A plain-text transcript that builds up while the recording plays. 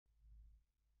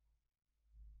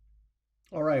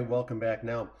All right, welcome back.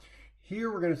 Now,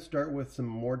 here we're going to start with some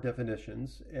more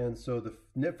definitions. And so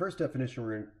the first definition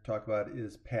we're going to talk about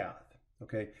is path.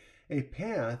 Okay, a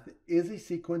path is a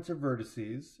sequence of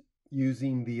vertices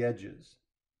using the edges.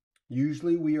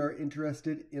 Usually we are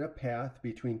interested in a path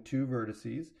between two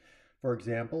vertices. For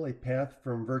example, a path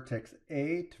from vertex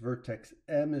A to vertex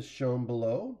M is shown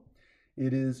below.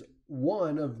 It is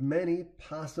one of many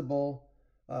possible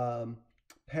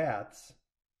paths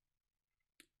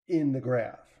in the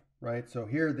graph, right? So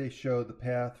here they show the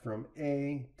path from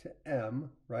A to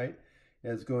M, right,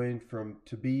 as going from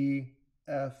to B,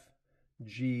 F,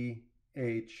 G,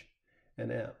 H, and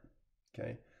M,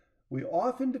 okay? We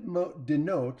often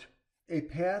denote a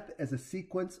path as a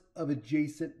sequence of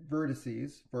adjacent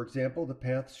vertices. For example, the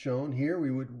path shown here,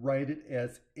 we would write it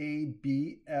as A,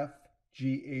 B, F,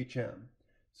 G, H, M.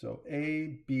 So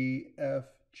A, B, F,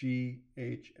 G,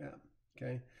 H, M,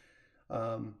 okay?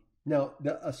 Now,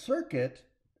 a circuit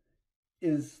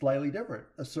is slightly different.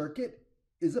 A circuit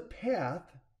is a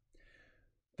path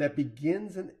that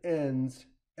begins and ends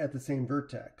at the same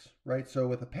vertex, right? So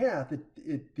with a path,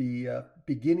 the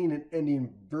beginning and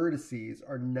ending vertices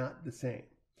are not the same.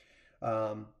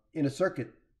 In a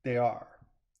circuit, they are.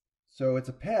 So it's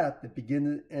a path that begins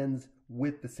and ends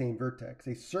with the same vertex.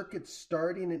 A circuit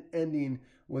starting and ending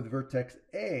with vertex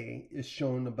A is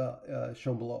shown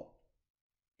below.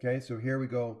 Okay, so here we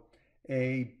go.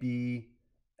 A, B,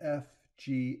 F,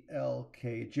 G, L,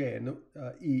 K, J, and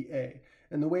E, A.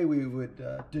 And the way we would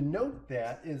denote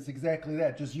that is exactly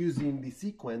that, just using the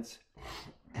sequence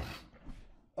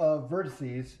of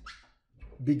vertices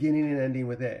beginning and ending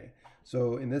with A.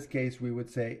 So in this case, we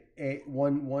would say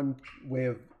one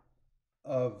way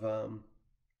of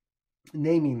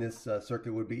naming this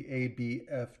circuit would be A, B,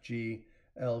 F, G,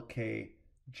 L, K,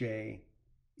 J,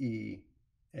 E,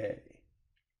 A.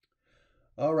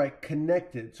 All right,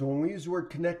 connected. So when we use the word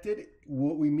connected,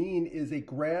 what we mean is a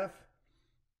graph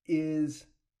is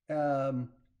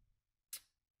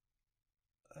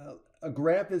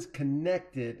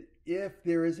connected if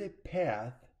there is a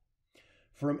path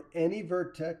from any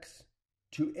vertex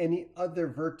to any other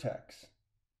vertex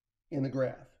in the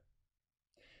graph.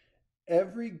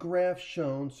 Every graph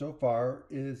shown so far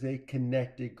is a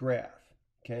connected graph,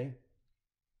 okay?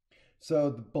 So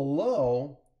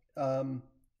below,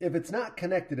 if it's not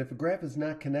connected, if a graph is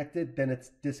not connected, then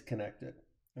it's disconnected,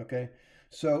 okay?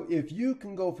 So if you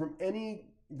can go from any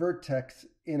vertex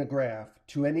in a graph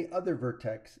to any other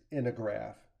vertex in a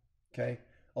graph, okay,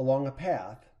 along a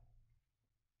path,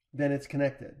 then it's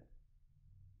connected,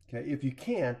 okay? If you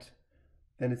can't,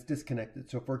 then it's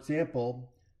disconnected. So for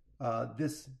example,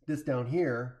 this down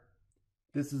here,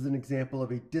 this is an example of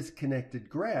a disconnected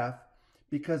graph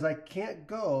because I can't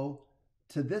go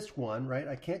to this one, right?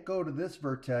 I can't go to this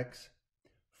vertex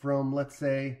from, let's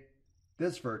say,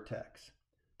 this vertex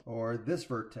or this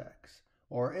vertex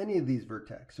or any of these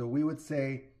vertex. So we would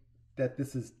say that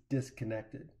this is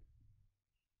disconnected.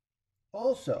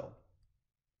 Also,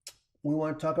 we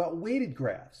want to talk about weighted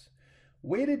graphs.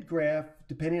 Weighted graph,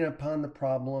 depending upon the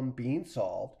problem being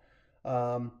solved,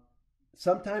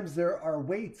 sometimes there are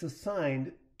weights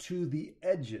assigned to the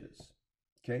edges,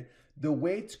 okay? The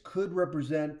weights could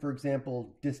represent, for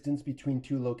example, distance between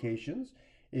two locations.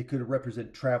 It could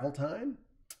represent travel time.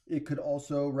 It could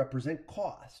also represent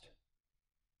cost,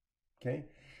 okay?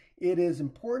 It is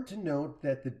important to note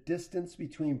that the distance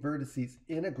between vertices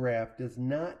in a graph does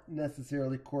not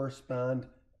necessarily correspond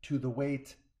to the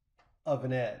weight of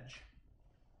an edge,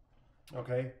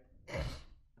 okay?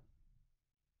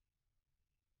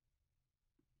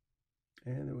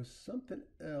 And there was something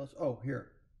else. Oh,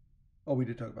 here. Oh, we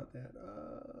did talk about that.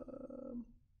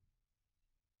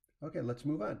 Okay, let's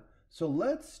move on. So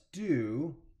let's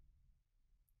do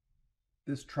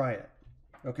this try it.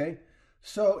 Okay,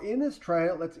 so in this try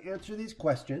it, let's answer these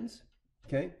questions.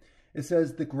 Okay, it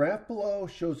says the graph below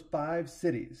shows 5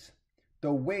 cities.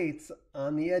 The weights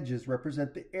on the edges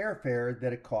represent the airfare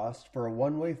that it costs for a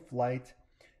one-way flight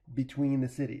between the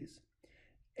cities.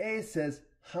 A says,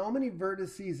 how many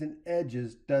vertices and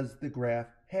edges does the graph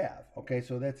have? Okay,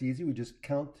 so that's easy. We just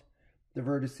count the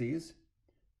vertices.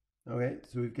 Okay,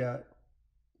 so we've got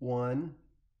 1,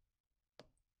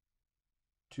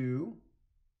 2,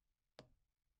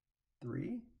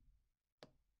 3,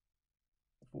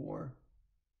 4,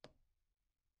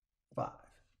 5.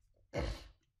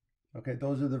 Okay,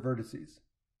 those are the vertices.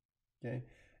 Okay,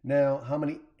 now how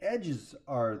many edges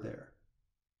are there?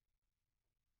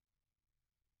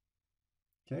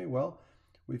 Okay, well,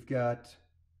 we've got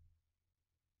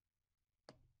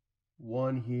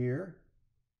 1 here,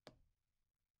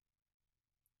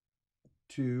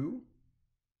 2,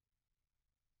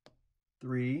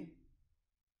 3,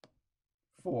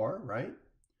 4, right?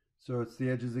 So it's the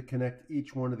edges that connect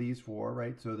each one of these 4,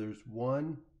 right? So there's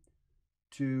 1,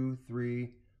 2, 3,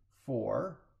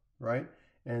 4, right?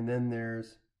 And then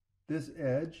there's this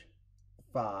edge,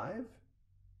 5.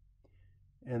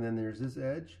 And then there's this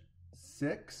edge,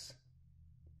 6.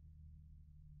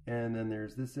 And then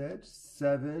there's this edge,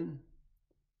 7,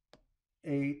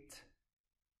 8,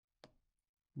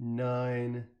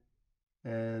 9,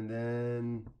 and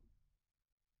then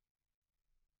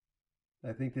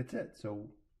I think that's it. So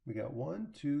we got 1,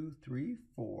 2, 3,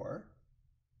 4.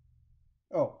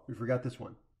 Oh, we forgot this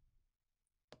one.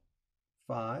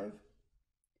 5,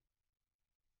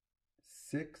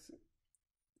 6,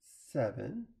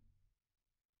 7.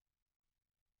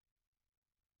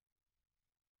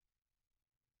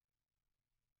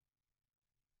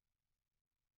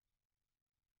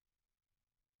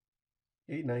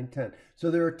 Eight, 9, 10. So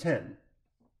there are 10.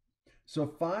 So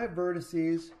 5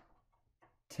 vertices,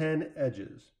 10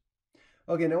 edges.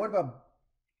 Okay, now what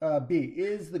about B?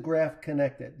 Is the graph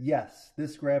connected? Yes,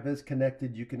 this graph is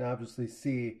connected. You can obviously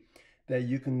see that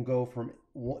you can go from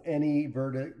any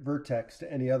vertex to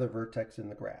any other vertex in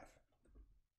the graph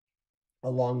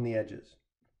along the edges.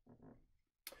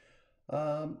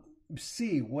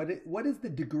 C, what is the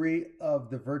degree of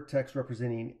the vertex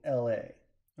representing LA?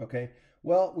 Okay,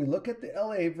 well, we look at the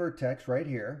LA vertex right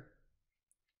here,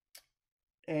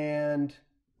 and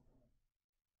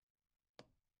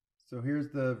so here's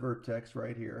the vertex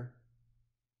right here.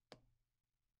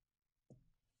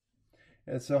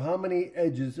 And so how many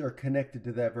edges are connected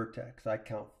to that vertex? I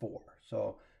count 4.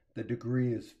 So the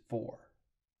degree is 4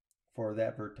 for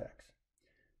that vertex.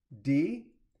 D,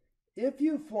 if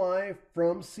you fly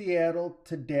from Seattle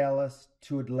to Dallas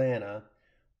to Atlanta,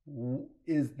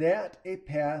 is that a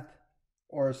path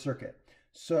or a circuit?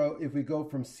 So if we go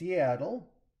from Seattle,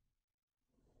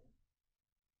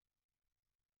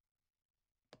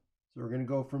 so we're going to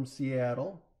go from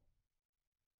Seattle,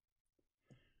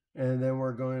 and then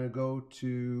we're going to go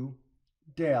to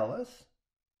Dallas,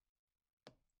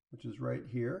 which is right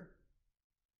here.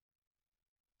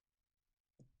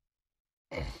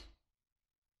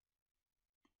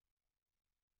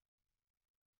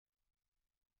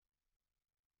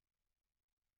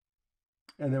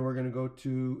 And then we're going to go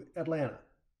to Atlanta.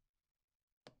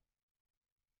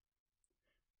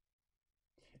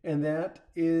 And that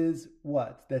is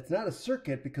what? That's not a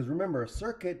circuit, because remember, a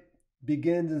circuit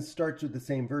begins and starts with the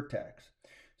same vertex.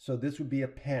 So this would be a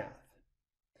path.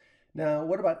 Now,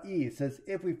 what about E? It says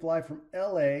if we fly from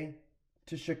LA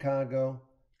to Chicago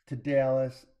to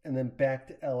Dallas and then back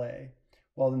to LA.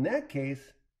 Well, in that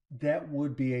case, that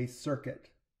would be a circuit.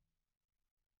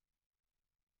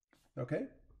 Okay?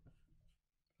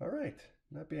 All right,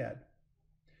 not bad.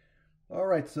 All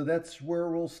right, so that's where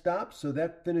we'll stop. So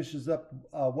that finishes up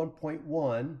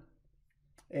 1.1.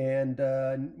 And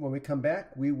when we come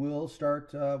back, we will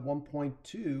start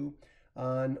 1.2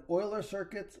 on Euler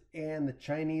circuits and the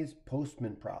Chinese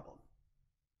postman problem.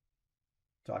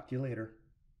 Talk to you later.